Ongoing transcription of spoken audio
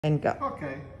And go.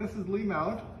 Okay, this is Lee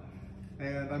Mount,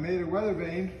 and I made a weather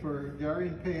vane for Gary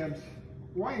and Pam's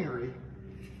winery.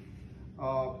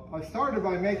 I started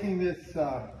by making this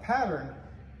pattern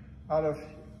out of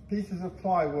pieces of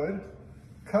plywood,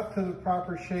 cut to the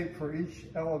proper shape for each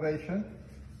elevation,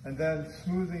 and then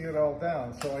smoothing it all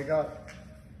down. So I got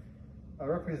a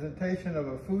representation of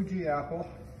a Fuji apple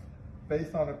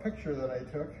based on a picture that I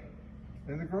took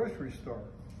in the grocery store.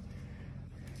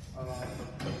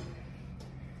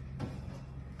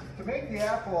 To make the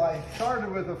apple, I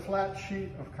started with a flat sheet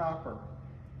of copper.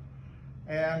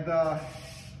 And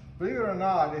believe it or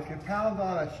not, if you pound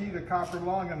on a sheet of copper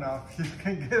long enough, you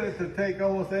can get it to take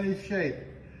almost any shape.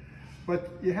 But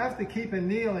you have to keep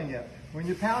annealing it. When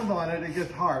you pound on it, it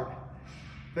gets hard.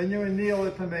 Then you anneal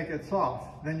it to make it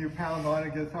soft. Then you pound on it,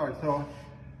 it gets hard. So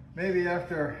maybe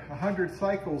after 100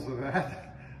 cycles of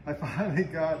that, I finally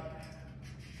got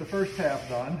the first half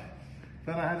done.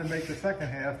 Then I had to make the second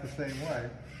half the same way.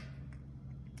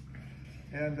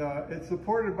 And it's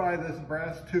supported by this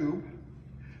brass tube.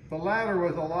 The latter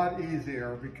was a lot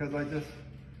easier because I just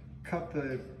cut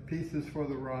the pieces for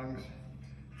the rungs,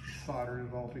 soldered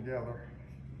it all together.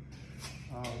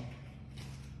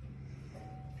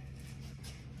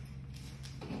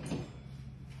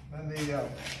 Then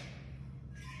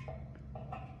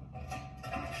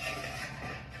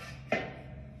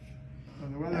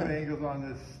the weather vane goes on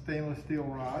this stainless steel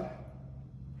rod.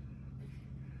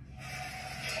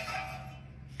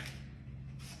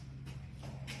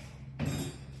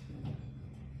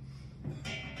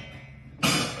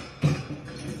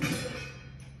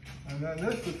 And then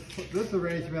this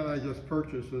arrangement I just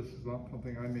purchased. This is not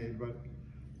something I made, but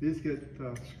these get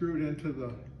screwed into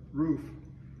the roof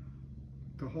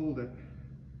to hold it.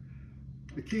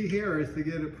 The key here is to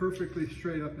get it perfectly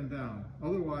straight up and down.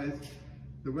 Otherwise,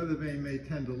 the weather vane may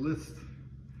tend to list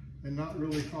and not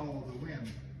really follow the wind.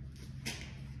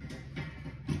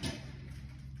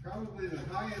 Probably the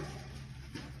highest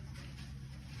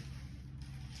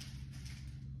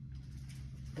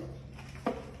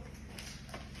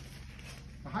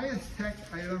tech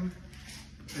item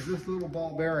is this little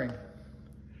ball bearing.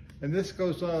 And this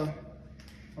goes on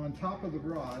top of the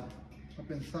rod, up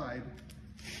inside,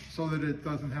 so that it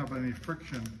doesn't have any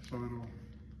friction.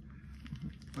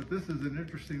 But this is an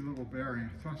interesting little bearing,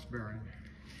 thrust bearing.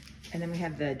 And then we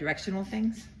have the directional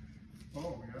things.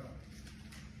 Oh, yeah.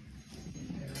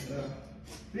 And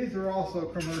these are also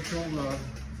commercial. There's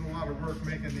a lot of work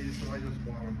making these, so I just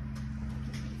bought them.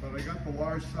 But I got the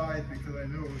large size because I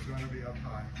knew it was going to be up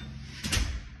high.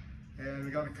 And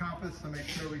we got a compass to make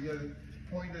sure we get it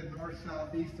pointed north,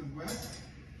 south, east, and west.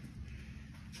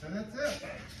 And that's it.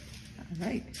 All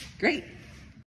right, great.